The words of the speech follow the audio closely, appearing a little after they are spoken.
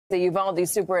The Uvalde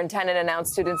superintendent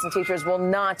announced students and teachers will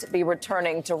not be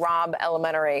returning to Robb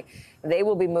Elementary. They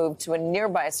will be moved to a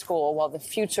nearby school while the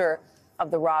future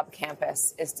of the Robb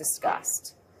campus is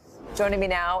discussed. Joining me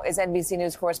now is NBC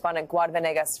News correspondent Guad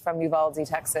Venegas from Uvalde,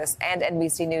 Texas, and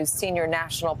NBC News senior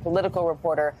national political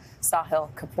reporter Sahil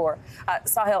Kapur.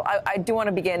 Sahil, I do want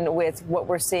to begin with what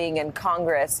we're seeing in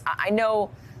Congress. I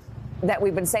know that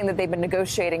we've been saying that they've been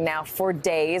negotiating now for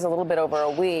days, a little bit over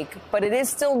a week, but it is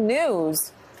still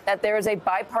news that there is a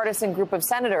bipartisan group of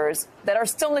senators that are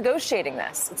still negotiating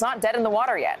this. It's not dead in the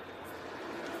water yet.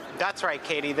 That's right,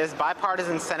 Katie. This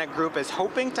bipartisan Senate group is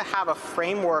hoping to have a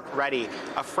framework ready,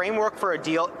 a framework for a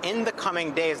deal in the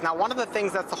coming days. Now, one of the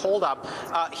things that's the holdup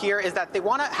here is that they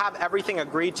want to have everything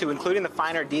agreed to, including the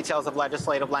finer details of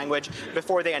legislative language,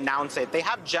 before they announce it. They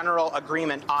have general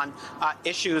agreement on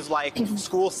issues like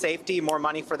school safety, more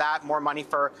money for that, more money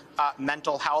for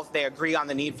mental health. They agree on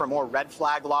the need for more red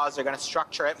flag laws. They're going to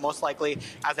structure it most likely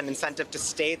as an incentive to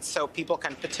states so people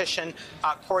can petition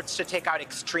courts to take out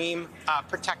extreme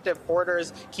protective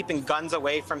orders, keeping guns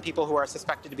away from people who are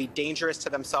suspected to be dangerous to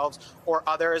themselves or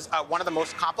others. One of the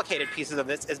most complicated pieces of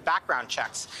this is background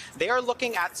checks. They are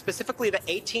looking at specifically the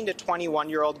 18 to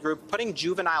 21-year-old group, putting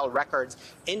juvenile records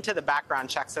into the background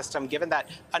check system, given that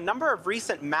a number of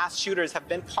recent mass shooters have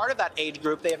been part of that age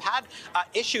group. They have had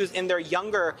issues in their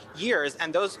younger years,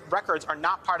 and those records are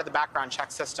not part of the background check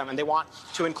system, and they want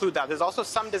to include that. There's also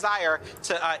some desire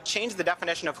to change the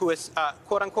definition of who is,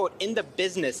 quote unquote, in the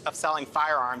business of selling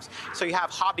firearms. So you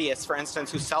have hobbyists, for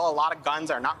instance, who sell a lot of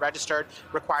guns, are not registered,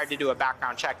 required to do a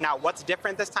background check. Now, what's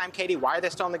different this time, Katie? Why are they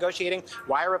still negotiating?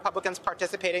 Why are Republicans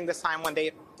participating this time when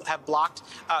they have blocked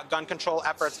gun control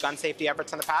efforts, gun safety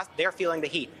efforts in the past? They're feeling the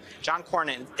heat. John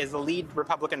Cornyn is the lead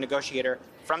Republican negotiator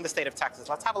from the state of Texas.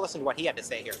 Let's have a listen to what he had to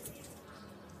say here.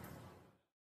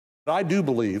 I do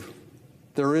believe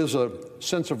there is a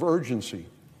sense of urgency,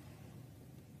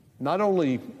 not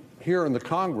only here in the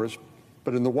Congress,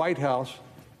 but in the White House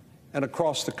and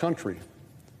across the country.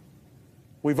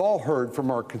 We've all heard from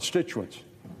our constituents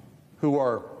who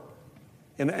are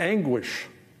in anguish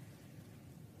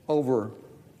over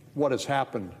what has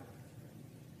happened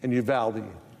in Uvalde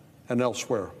and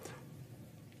elsewhere.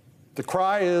 The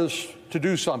cry is to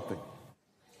do something.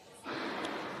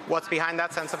 What's behind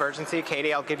that sense of urgency,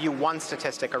 Katie? I'll give you one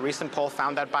statistic. A recent poll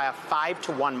found that by a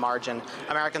 5-to-1 margin,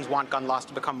 Americans want gun laws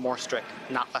to become more strict,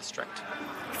 not less strict.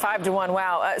 5-to-1,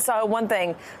 wow. So one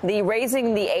thing, the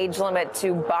raising the age limit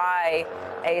to buy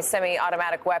a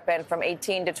semi-automatic weapon from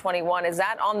 18 to 21, is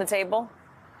that on the table?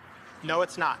 No,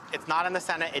 it's not. It's not in the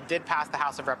Senate. It did pass the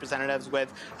House of Representatives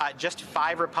with just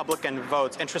 5 Republican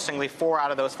votes. Interestingly, 4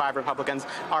 out of those 5 Republicans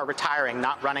are retiring,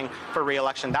 not running for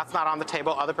re-election. That's not on the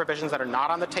table. Other provisions that are not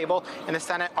on the table in the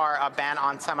Senate are a ban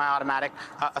on semi-automatic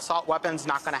assault weapons,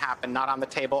 not going to happen, not on the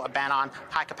table. A ban on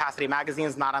high-capacity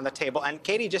magazines, not on the table. And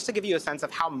Katie, just to give you a sense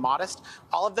of how modest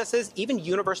all of this is, even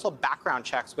universal background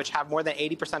checks, which have more than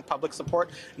 80% public support,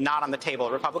 not on the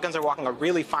table. Republicans are walking a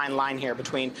really fine line here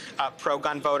between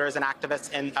pro-gun voters and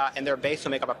activists in their base who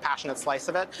make up a passionate slice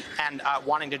of it and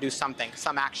wanting to do something,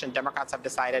 some action. Democrats have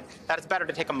decided that it's better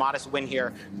to take a modest win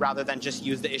here rather than just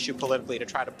use the issue politically to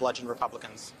try to bludgeon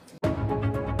Republicans.